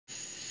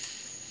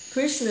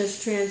Krishna's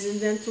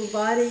transcendental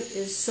body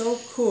is so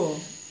cool.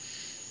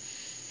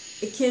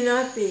 It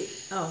cannot be,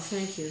 oh,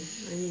 thank you.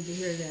 I need to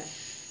hear that.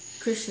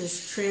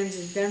 Krishna's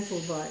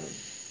transcendental body.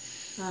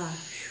 Ah,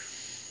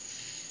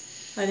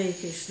 whew. Hare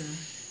Krishna.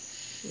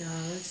 Yeah,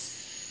 let's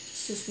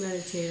just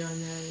meditate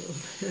on that a little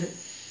bit.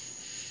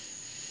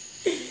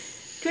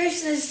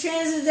 Krishna's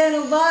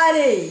transcendental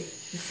body.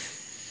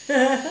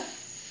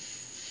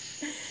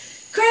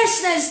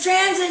 Krishna's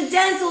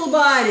transcendental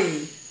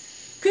body.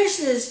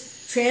 Krishna's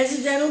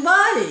transcendental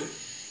body.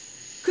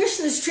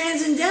 Krishna's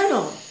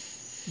transcendental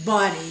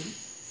body.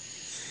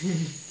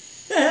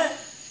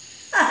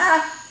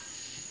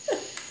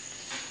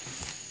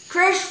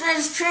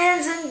 Krishna's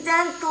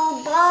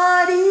transcendental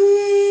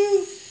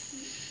body.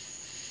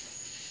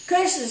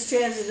 Krishna's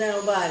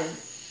transcendental body.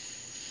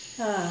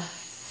 Ah,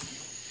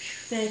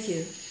 thank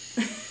you.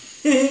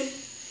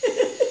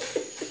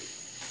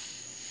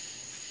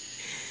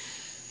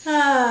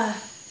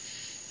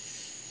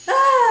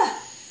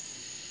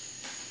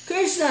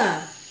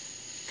 Krishna,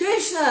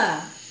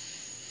 Krishna,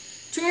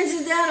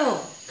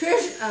 transcendental,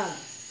 Krishna,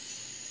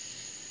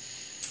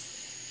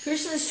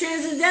 Krishna's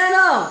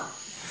transcendental.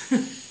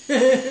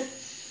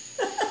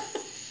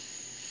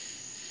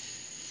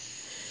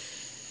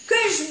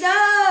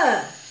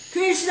 Krishna,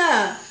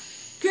 Krishna,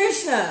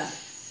 Krishna,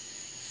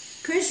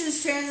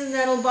 Krishna's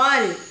transcendental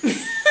body.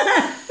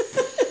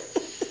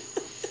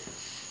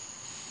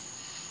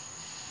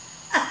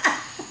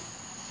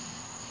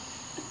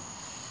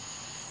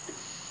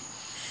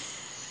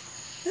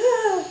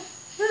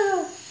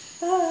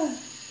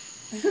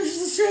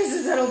 Krishna's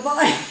transcendental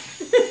body.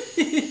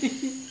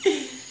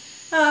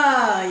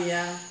 Oh,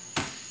 yeah.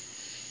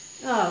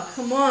 Oh,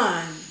 come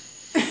on.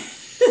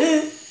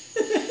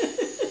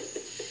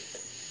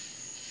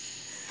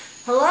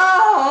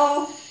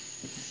 Hello?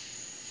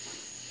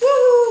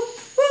 Woohoo!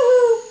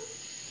 Woohoo!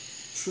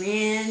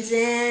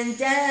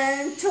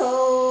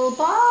 Transcendental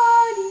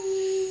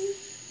body.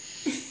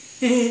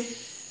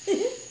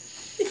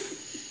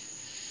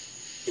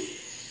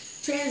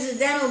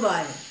 Transcendental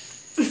body.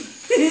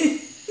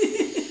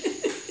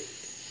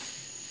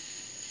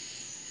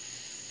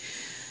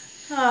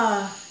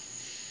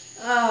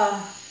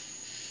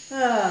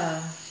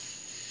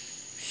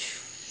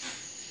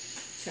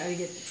 Try to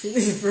get through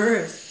this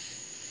verse.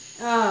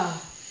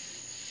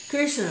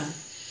 Krishna.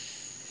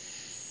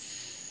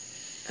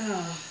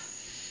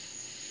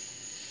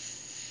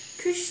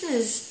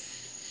 Krishna's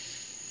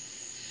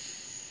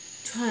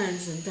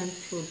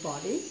transcendental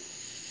body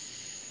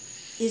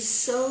is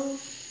so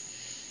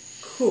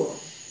cool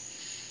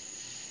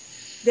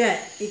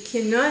that it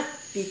cannot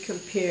be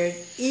compared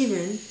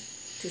even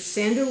to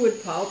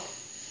sandalwood pulp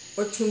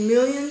or to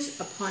millions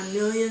upon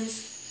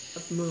millions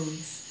of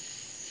moons.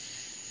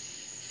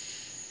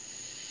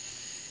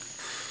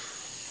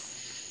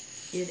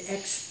 It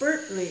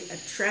expertly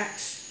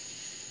attracts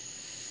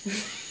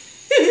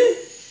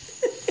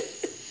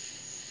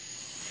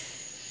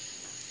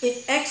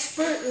it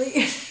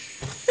expertly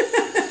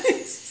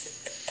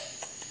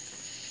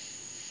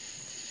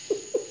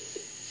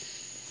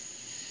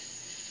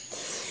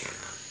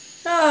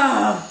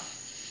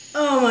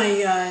oh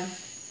my God.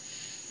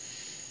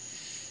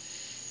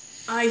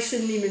 I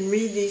shouldn't even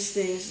read these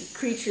things, the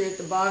creature at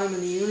the bottom of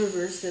the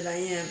universe that I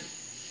am.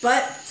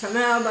 But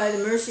somehow, by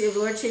the mercy of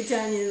Lord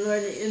Chaitanya and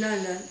Lord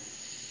Nityananda,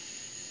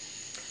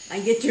 I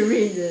get to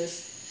read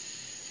this.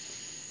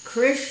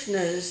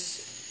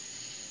 Krishna's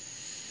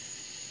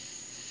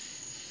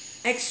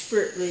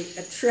expertly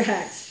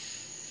attracts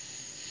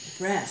the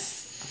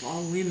breasts of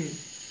all women,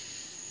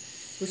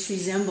 which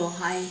resemble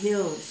high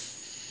hills.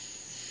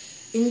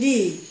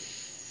 Indeed,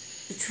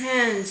 the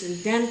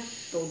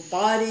transcendental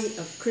body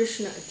of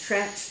Krishna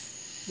attracts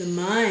the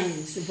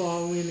minds of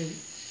all women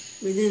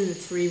within the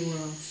three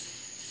worlds.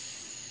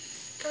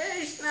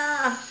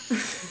 Krishna!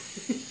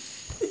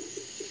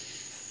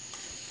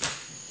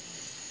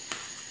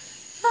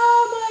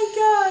 Oh my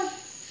God!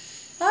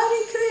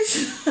 Hare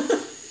Krishna!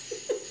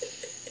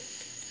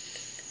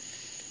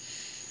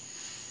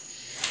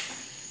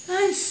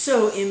 I'm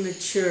so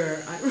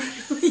immature. I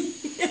really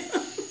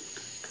am.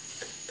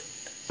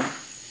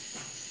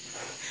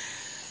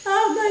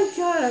 Oh my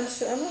God!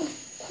 I'm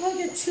like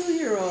a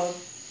 2-year-old.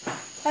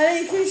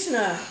 Hare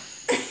Krishna!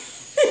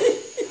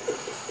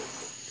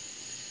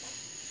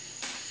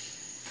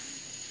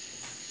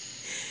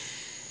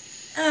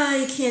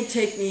 You can't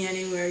take me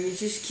anywhere. You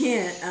just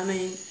can't. I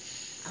mean,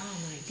 oh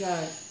my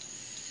God.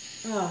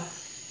 Oh.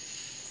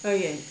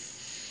 Okay.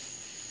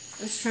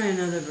 Let's try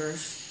another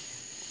verse.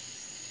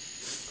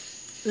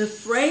 The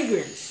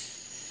fragrance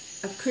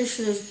of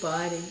Krishna's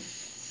body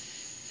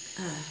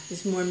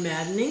is more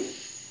maddening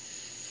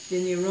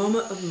than the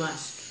aroma of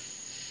musk,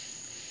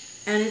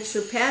 and it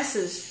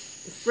surpasses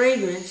the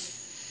fragrance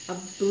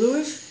of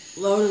bluish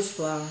lotus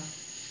flower.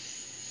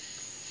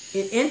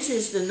 It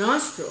enters the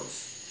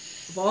nostrils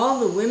of all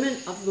the women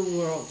of the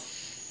world,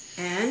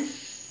 and,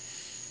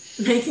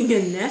 making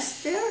a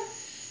nest there,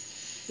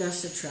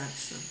 thus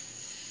attracts them.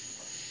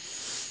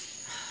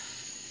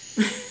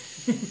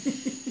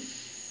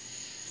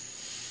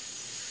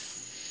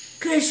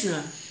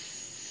 Krishna,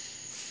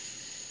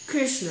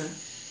 Krishna,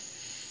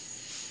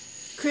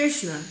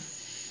 Krishna,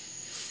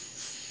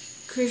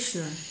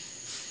 Krishna,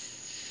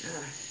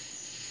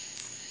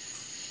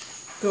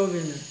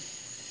 Govinda.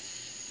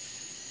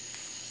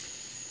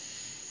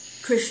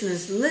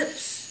 Krishna's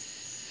lips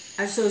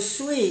are so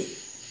sweet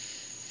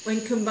when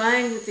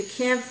combined with the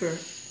camphor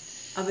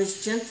of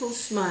his gentle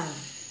smile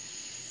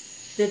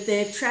that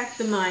they attract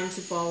the minds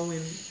of all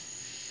women,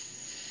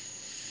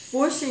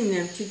 forcing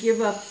them to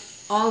give up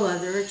all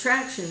other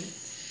attractions.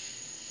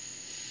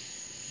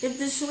 If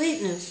the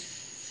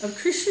sweetness of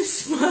Krishna's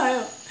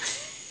smile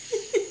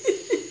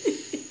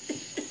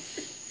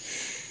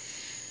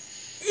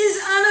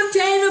is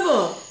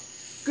unobtainable,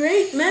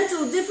 great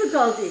mental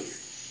difficulties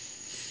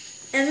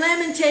and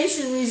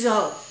lamentation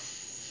result.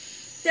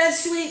 That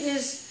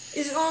sweetness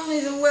is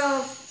only the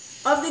wealth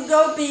of the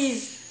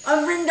gopis of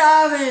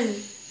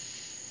Vrindavan.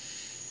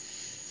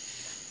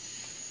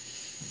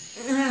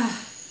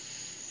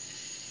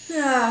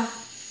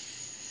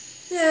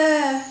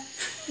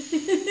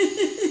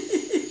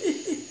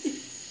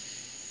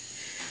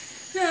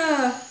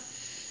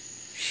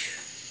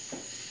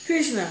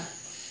 Krishna.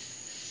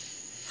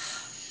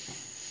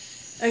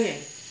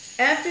 Okay,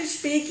 after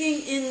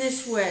speaking in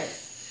this way,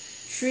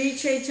 Sri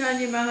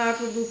Chaitanya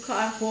Mahaprabhu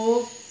caught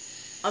hold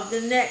of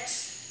the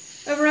necks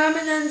of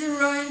Ramananda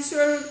Roy and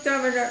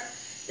Charitamrta.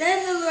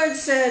 Then the Lord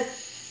said,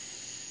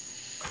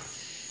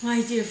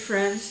 "My dear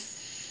friends,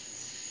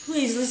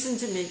 please listen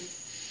to me.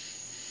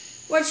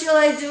 What shall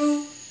I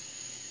do?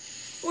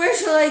 Where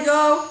shall I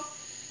go?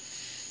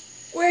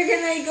 Where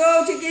can I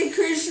go to get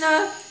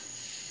Krishna?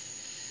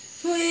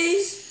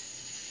 Please,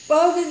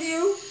 both of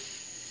you,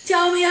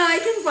 tell me how I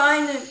can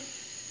find him."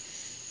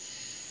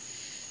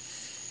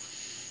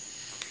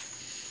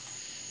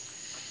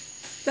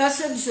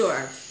 Thus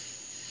absorbed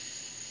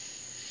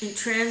in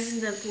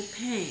transcendental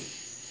pain,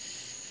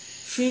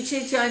 Sri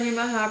Chaitanya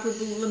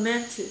Mahaprabhu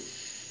lamented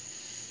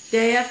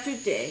day after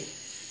day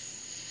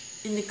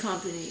in the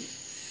company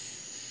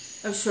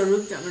of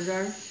Swarup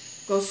Damodar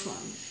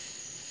Goswami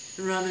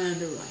and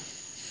Ramananda Roy.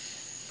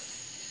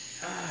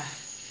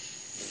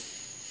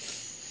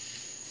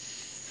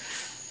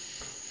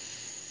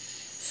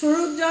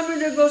 Swarup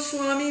Damodar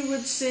Goswami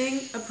would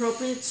sing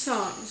appropriate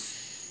songs,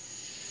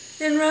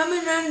 and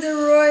Ramananda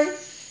Roy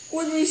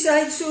would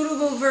recite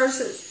suitable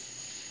verses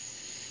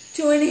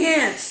to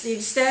enhance the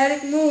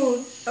ecstatic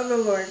mood of the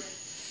Lord.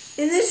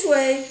 In this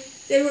way,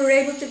 they were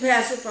able to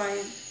pacify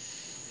him.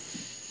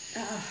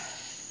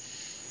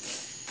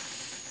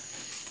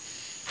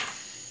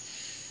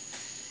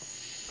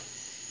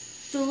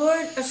 The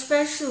Lord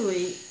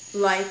especially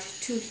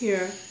liked to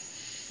hear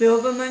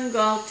Bilva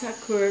Mangal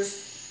Thakur's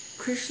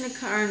Krishna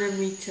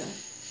Charitamrta,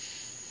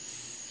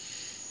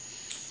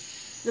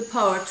 the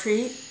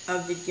poetry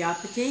of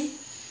Vidyapati,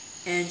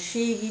 and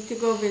Shri Gita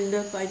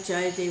Govinda by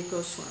Jayadev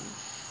Goswami.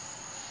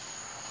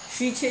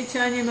 Sri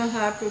Chaitanya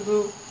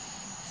Mahaprabhu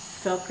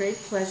felt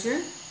great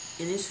pleasure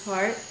in his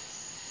heart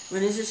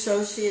when his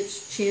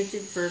associates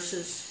chanted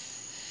verses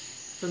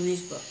from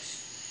these books.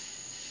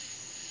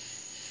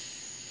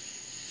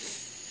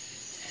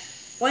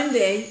 One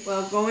day,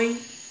 while going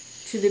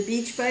to the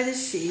beach by the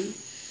sea,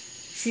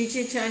 Sri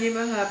Chaitanya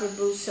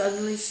Mahaprabhu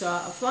suddenly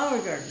saw a flower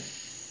garden.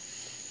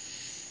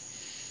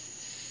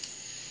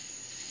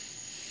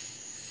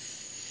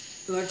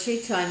 Lord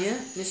Chaitanya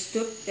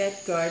mistook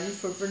that garden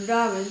for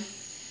Vrindavan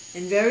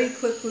and very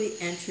quickly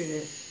entered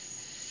it.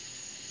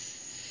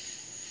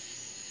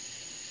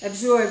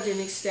 Absorbed in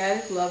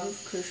ecstatic love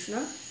of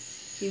Krishna,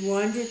 he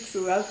wandered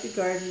throughout the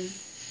garden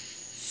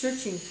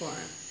searching for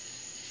him.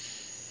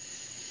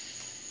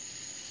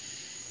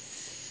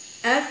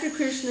 After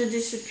Krishna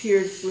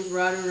disappeared with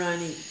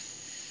Radharani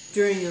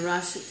during the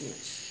Rasa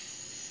dance,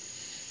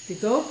 the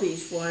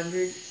gopis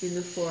wandered in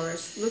the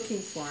forest looking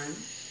for him.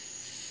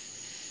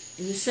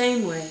 In the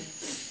same way,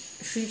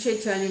 Sri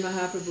Chaitanya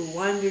Mahaprabhu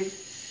wandered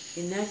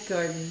in that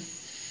garden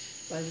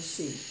by the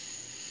sea.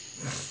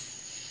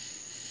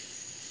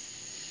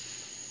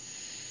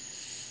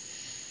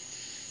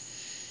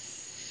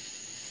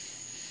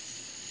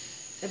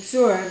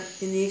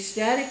 Absorbed in the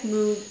ecstatic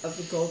mood of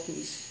the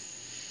gopis,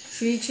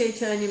 Sri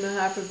Chaitanya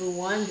Mahaprabhu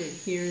wandered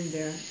here and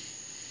there.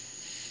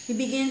 He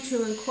began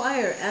to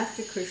inquire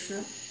after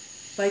Krishna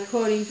by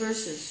quoting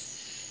verses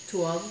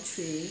to all the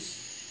trees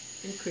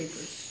and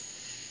creepers.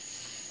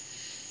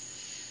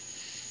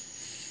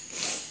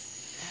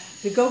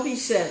 The gopi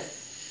said,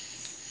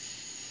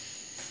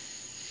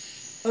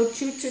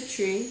 Ochuta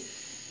tree,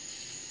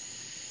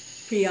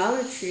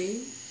 Priyala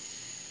tree,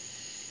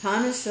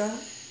 Panasa,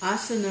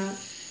 Asana,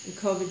 and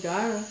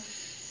Kovidara,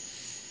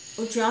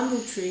 O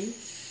Jambu tree,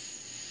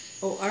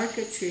 O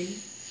Arka tree,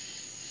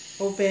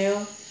 O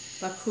Bale,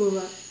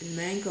 Bakula, and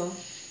Mango,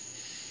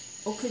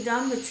 O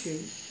Kadamba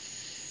tree,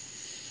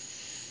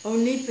 O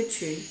Nipa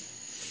tree,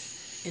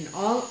 and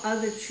all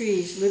other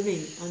trees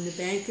living on the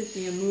bank of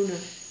the Yamuna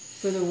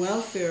for the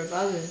welfare of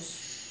others,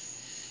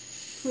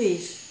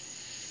 please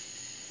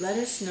let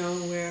us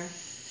know where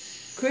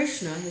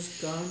Krishna has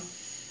gone.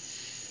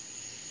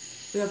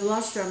 We have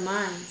lost our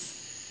minds.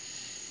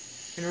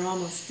 and are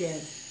almost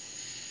dead.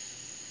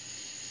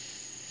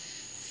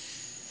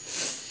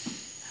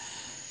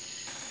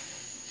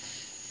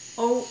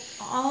 O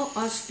all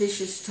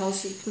auspicious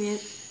Tulsi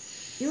plant,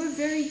 you are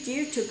very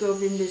dear to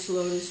Govinda's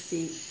lotus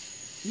feet.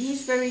 He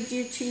is very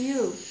dear to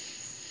you.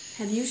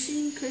 Have you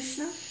seen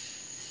Krishna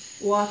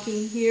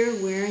walking here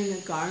wearing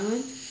a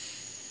garland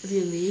of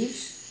your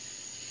leaves,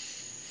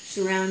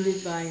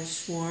 surrounded by a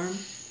swarm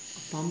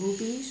of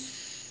bumblebees?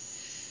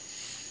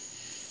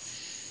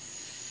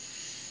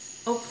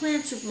 O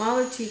plants of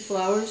malati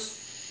flowers,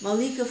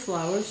 malika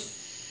flowers,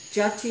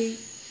 jati,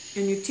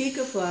 and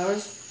utika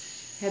flowers,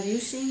 have you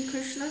seen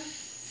Krishna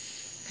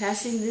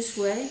passing this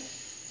way,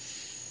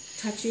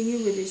 touching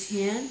you with his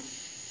hand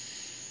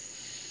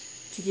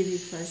to give you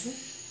pleasure?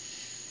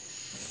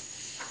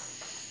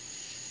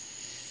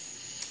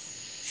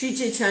 Sri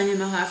Chaitanya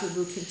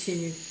Mahaprabhu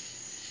continued,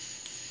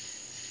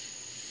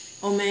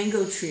 O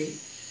mango tree,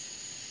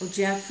 O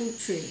jackfruit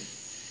tree,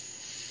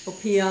 O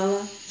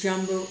piyala,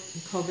 jumbo,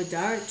 and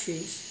kovadara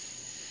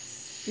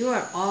trees, you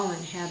are all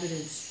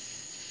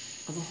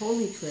inhabitants of a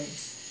holy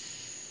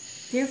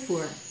place.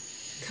 Therefore,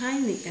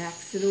 kindly act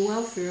for the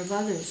welfare of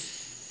others.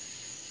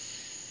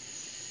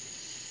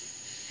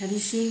 Have you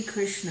seen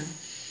Krishna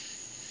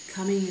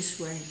coming this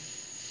way?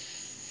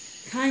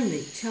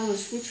 Kindly tell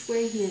us which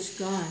way he has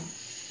gone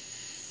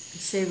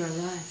and save our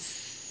lives.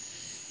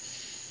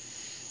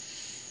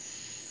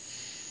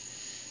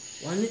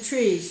 One of the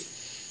trees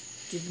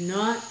did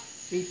not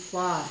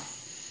reply.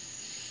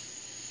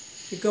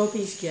 The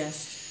gopis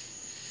guessed.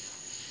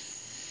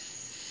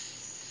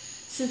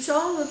 Since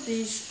all of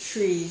these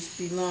trees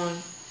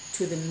belong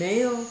to the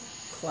male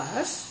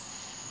class,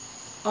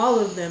 all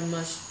of them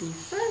must be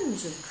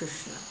friends of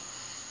Krishna.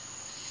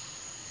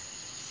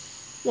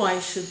 Why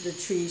should the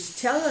trees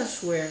tell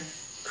us where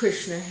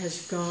Krishna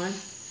has gone?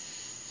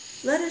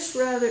 Let us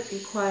rather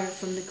inquire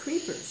from the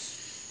creepers.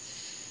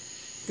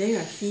 They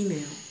are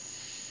female,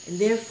 and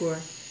therefore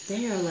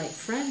they are like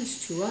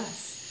friends to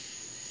us.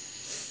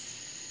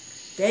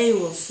 They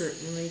will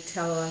certainly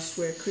tell us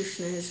where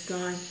Krishna has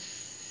gone,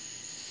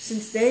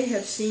 since they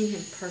have seen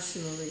him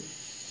personally.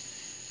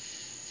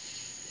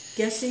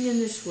 Guessing in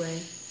this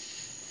way,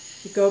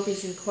 the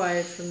gopis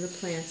inquired from the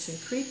plants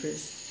and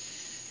creepers,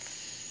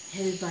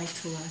 headed by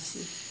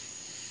Tulasi.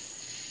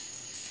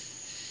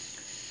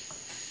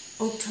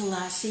 O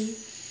Tulasi,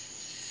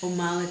 O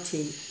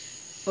Malati,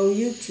 O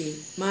Yuti,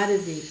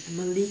 Madhavi, and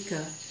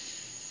Malika,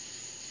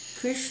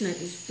 Krishna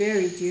is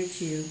very dear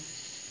to you.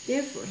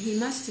 Therefore, he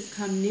must have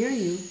come near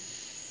you.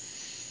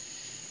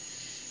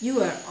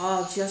 You are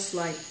all just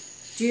like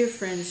dear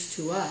friends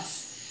to us.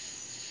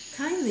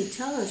 Kindly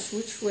tell us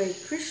which way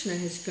Krishna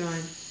has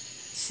gone.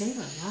 Save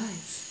our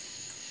lives.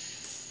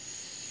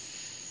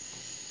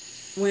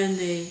 When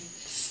they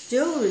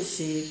still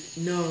received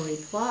no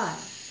reply,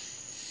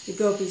 the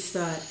gopis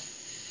thought,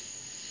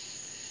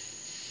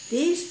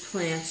 these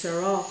plants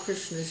are all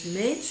Krishna's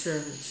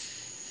maidservants,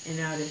 and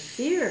out of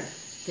fear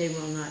they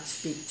will not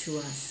speak to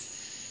us.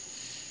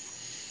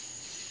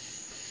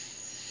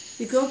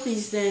 The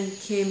gopis then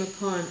came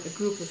upon a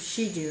group of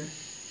she-deer.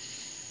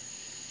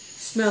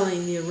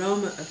 Smelling the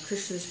aroma of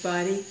Krishna's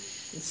body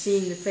and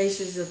seeing the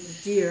faces of the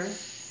deer,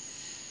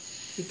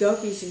 the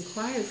gopis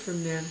inquired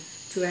from them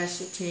to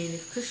ascertain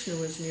if Krishna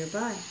was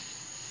nearby.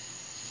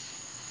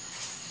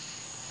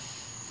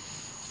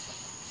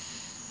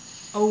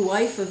 O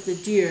wife of the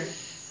deer,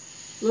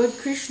 Lord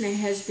Krishna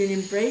has been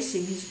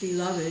embracing his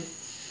beloved,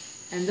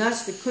 and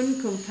thus the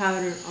kumkum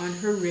powder on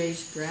her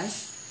raised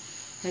breast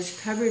has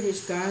covered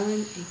his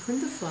garland and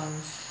kunda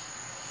flowers.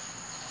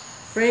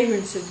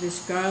 Fragrance of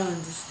this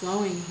garland is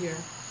flowing here.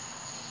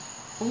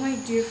 O my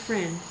dear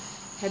friend,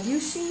 have you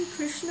seen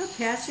Krishna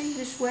passing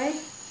this way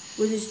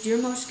with his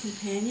dearmost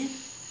companion,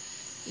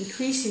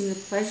 increasing the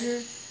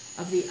pleasure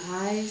of the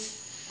eyes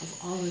of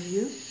all of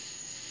you?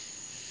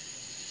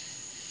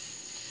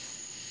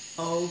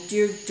 Oh,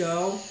 dear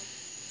doe,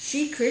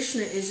 Shri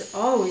Krishna is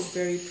always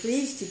very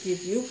pleased to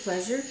give you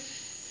pleasure.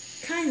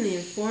 Kindly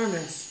inform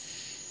us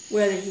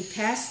whether he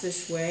passed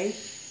this way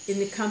in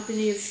the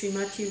company of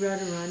Srimati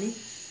Radharani.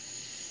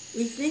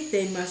 We think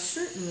they must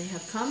certainly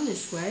have come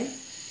this way.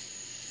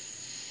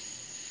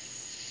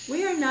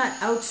 We are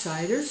not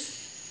outsiders.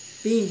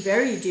 Being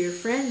very dear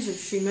friends of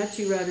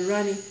Srimati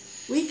Radharani,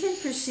 we can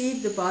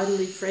perceive the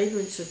bodily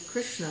fragrance of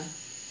Krishna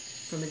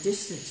from a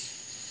distance.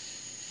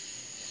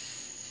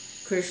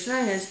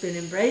 Krishna has been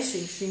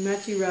embracing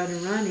Srimati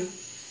Radharani,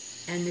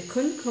 and the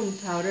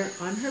kumkum powder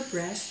on her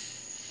breast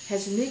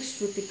has mixed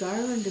with the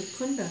garland of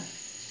kunda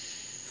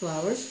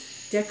flowers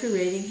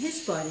decorating his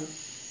body.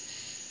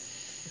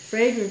 The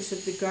fragrance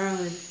of the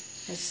garland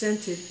has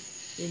scented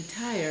the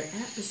entire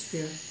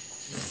atmosphere.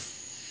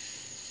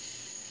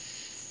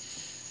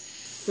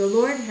 The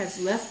Lord has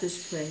left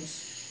this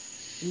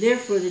place, and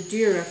therefore the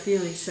deer are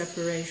feeling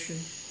separation.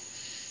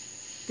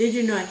 They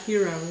do not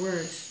hear our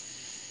words.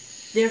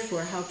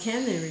 Therefore, how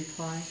can they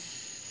reply?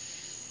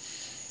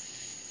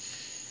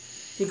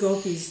 The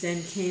gopis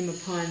then came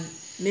upon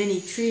many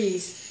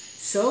trees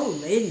so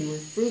laden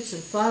with fruits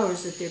and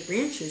flowers that their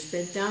branches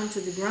bent down to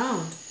the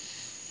ground.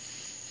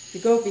 The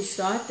gopis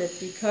thought that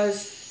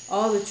because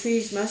all the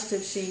trees must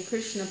have seen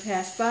Krishna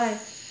pass by,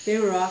 they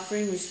were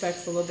offering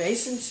respectful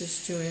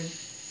obeisances to him.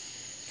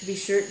 To be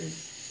certain,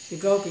 the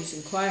gopis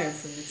inquired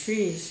from the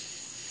trees,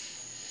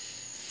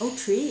 "O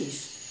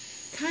trees,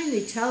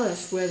 kindly tell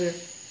us whether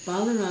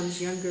Balaram's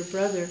younger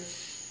brother,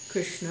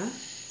 Krishna,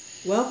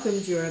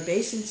 welcomed your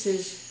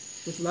obeisances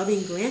with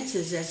loving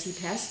glances as he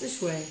passed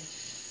this way,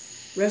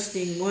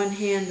 resting one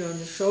hand on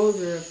the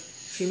shoulder of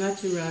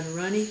Srimati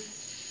Radharani,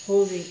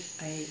 holding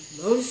a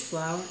lotus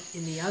flower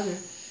in the other,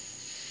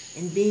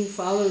 and being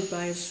followed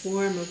by a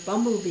swarm of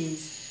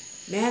bumblebees,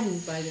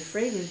 maddened by the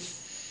fragrance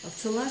of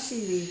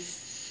tulasi leaves.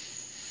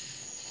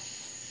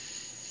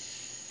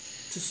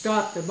 To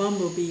stop the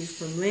bumblebees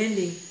from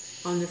landing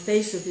on the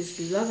face of his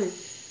beloved,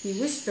 he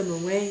whisked them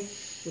away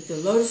with the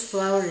lotus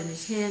flower in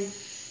his hand,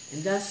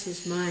 and thus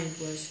his mind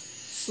was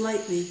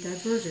slightly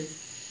diverted.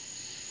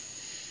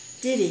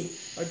 Did he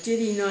or did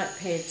he not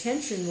pay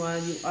attention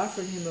while you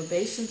offered him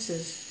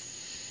obeisances?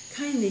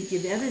 Kindly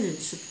give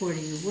evidence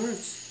supporting your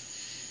words."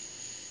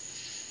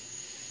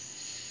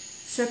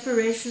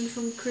 Separation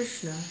from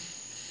Krishna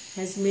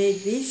has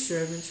made these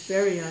servants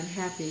very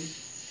unhappy.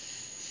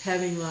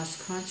 Having lost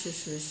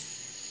consciousness,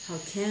 how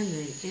can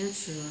they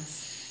answer us?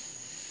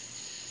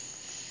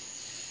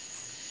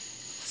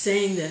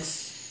 Saying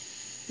this,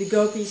 the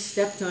gopis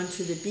stepped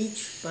onto the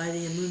beach by the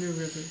Yamuna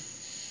river.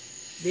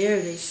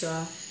 There they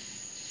saw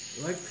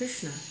Lord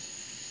Krishna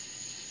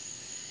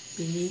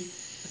beneath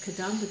a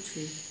kadamba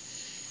tree,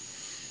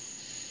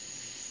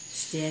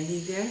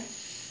 standing there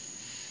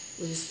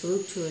with his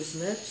flute to his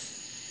lips.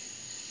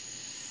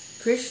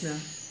 Krishna,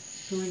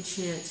 who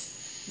enchants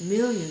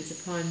millions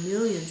upon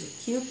millions of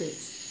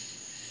cupids,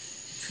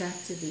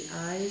 attracted the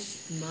eyes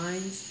and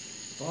minds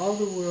of all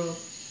the world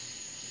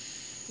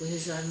with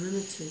his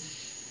unlimited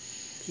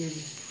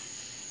beauty.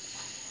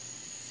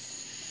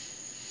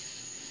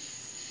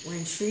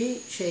 When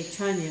Sri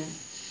Chaitanya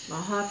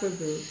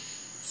Mahaprabhu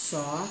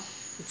saw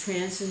the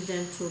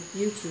transcendental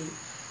beauty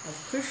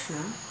of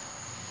Krishna,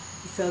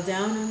 he fell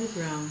down on the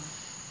ground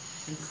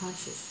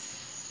unconscious.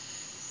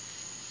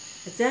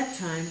 At that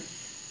time,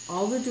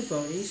 all the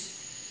devotees,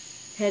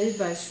 headed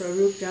by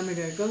Swarup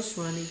Damodar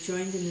Goswami,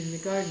 joined him in the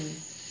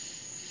garden.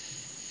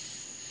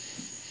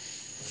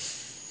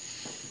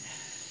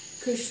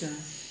 Krishna.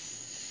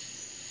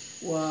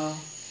 Wow.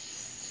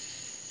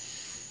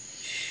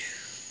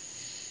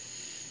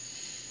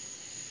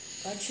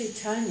 Lord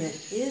Chaitanya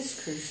is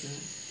Krishna.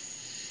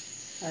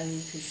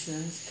 Hare Krishna.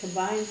 His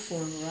combined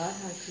form,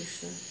 Radha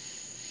Krishna.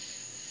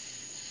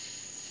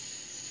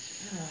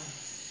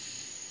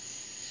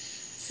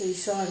 So he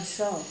saw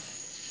himself.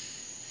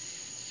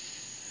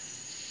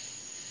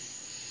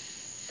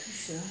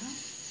 Krishna.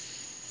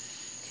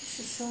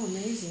 Krishna's so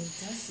amazing.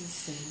 He does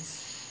these things.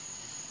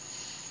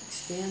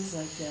 Expands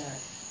like that.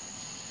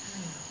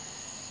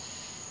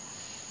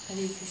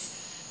 Hare Krishna.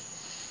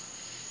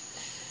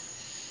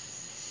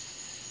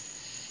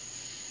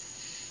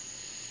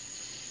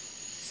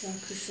 Saw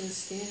Krishna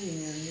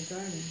standing there in the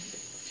garden,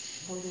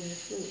 holding the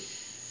flute.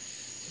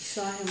 He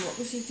saw him. What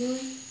was he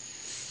doing?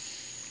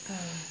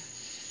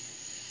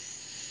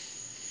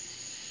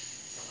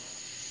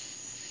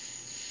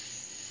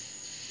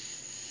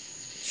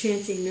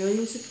 Chanting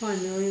millions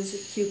upon millions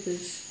of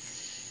cupids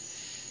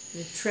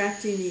and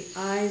attracting the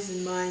eyes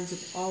and minds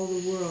of all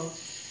the world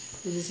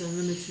with his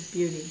unlimited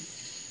beauty.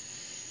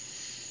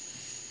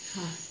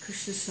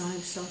 Krishna saw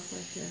himself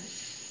like that.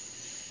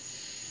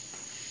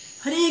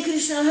 Hare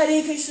Krishna,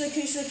 Krishna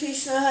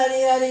Krishna, Hare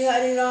Hare,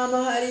 Hare Rama,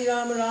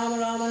 Rama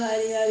Rama,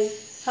 Hare Hare.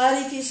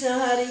 Hare Krishna,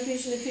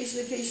 Krishna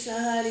Krishna,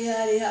 Hare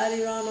Hare,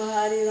 Hare Rama,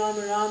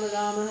 Rama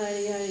Rama,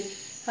 Hare Hare.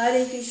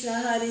 Hare Krishna,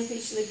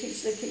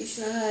 Krishna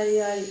Krishna,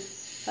 Hare Hare.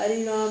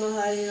 Hare Rama,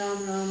 Rama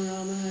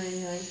Rama, Hare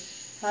Hare.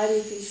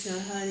 Hare Krishna,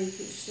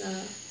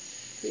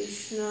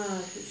 Krishna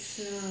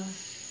Krishna.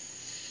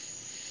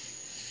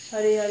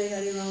 Hare Hare,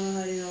 Hare Rama,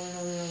 Rama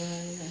Rama,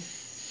 Hare Hare.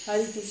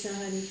 Hare Krishna,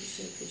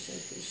 Krishna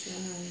Krishna,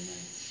 Hare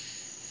Hare.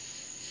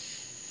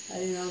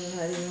 Hare Rama,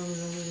 Rama Rama,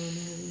 Hare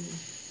Hare.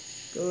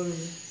 Go.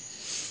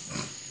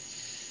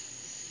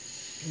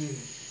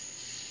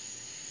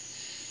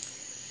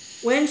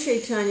 When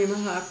Chaitanya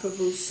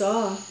Mahaprabhu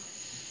saw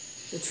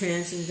the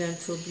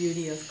transcendental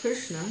beauty of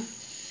Krishna,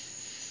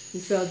 he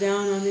fell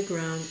down on the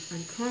ground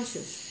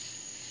unconscious.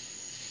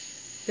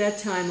 That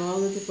time all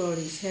the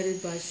devotees,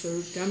 headed by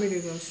Swarup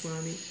Damodar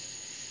Goswami,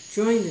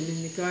 joined him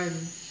in the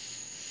garden.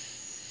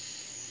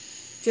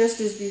 Just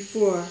as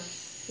before,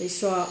 they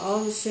saw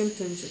all the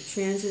symptoms of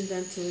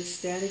transcendental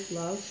ecstatic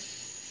love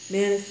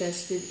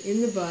manifested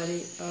in the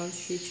body of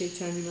Sri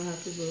Chaitanya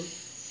Mahaprabhu.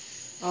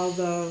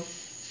 Although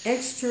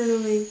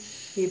externally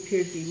he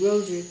appeared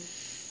bewildered,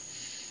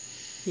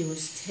 he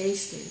was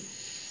tasting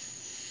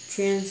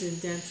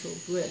transcendental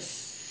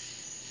bliss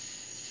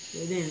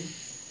within.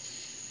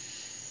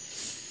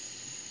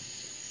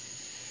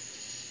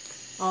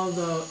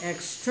 Although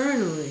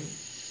externally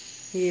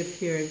he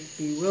appeared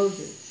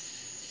bewildered,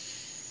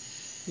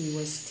 he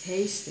was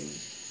tasting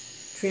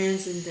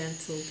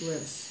transcendental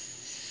bliss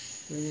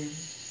within.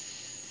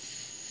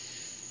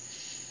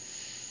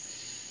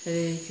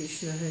 Hare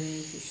Krishna,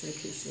 Krishna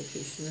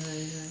Krishna,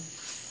 Hare Hare.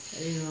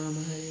 Hare Rama, Rama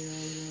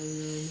Rama,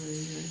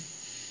 Hare Hare.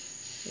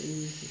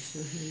 Hare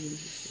Krishna,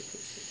 Krishna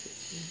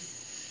Krishna.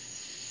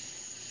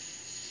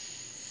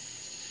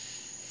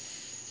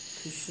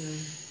 Krishna.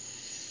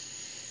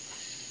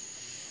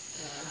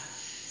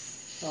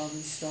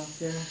 Probably stop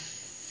there.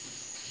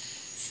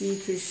 Shri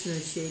Krishna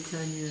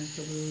Chaitanya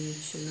Prabhu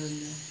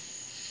Nityananda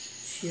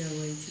Shri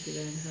Advaita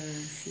Gadadhara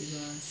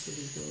Shiva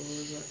Sri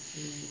Gaura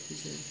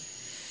Bhakti.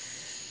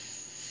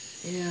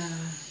 Yeah,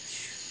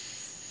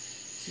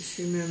 just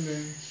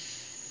remember,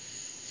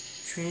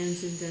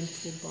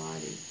 transcendental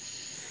body.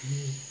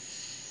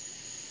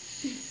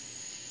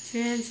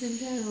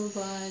 Transcendental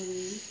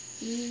body.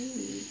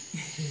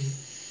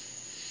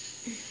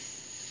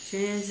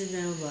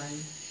 Transcendental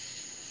body.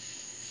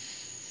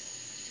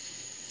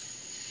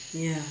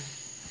 Yeah.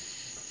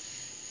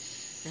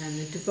 And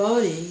the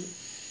devotee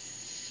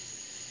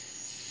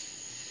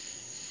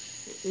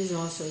is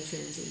also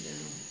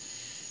transcendental.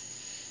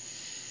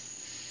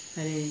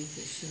 Hare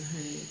Krishna,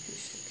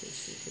 Krishna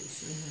Krishna,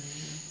 Hare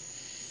Hare.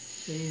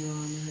 Hare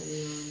Rama,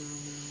 Rama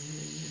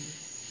Hare Hare.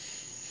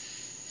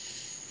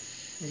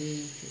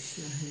 Hare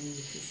Krishna,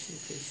 Krishna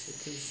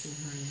Krishna,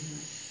 Hare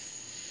Hare.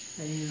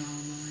 Hare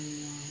Rama,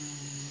 Rama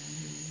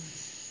Hare Hare.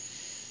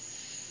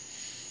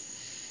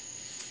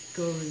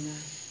 Govinda.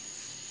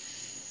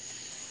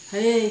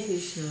 Hare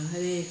Krishna,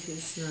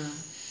 Krishna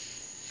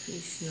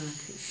Krishna,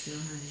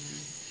 Hare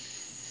Hare.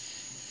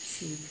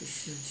 Shri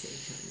Krishna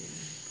Chaitanya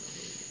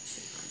Prabhu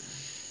Nityananda.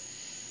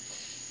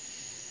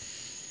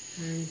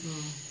 Hare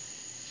Bol.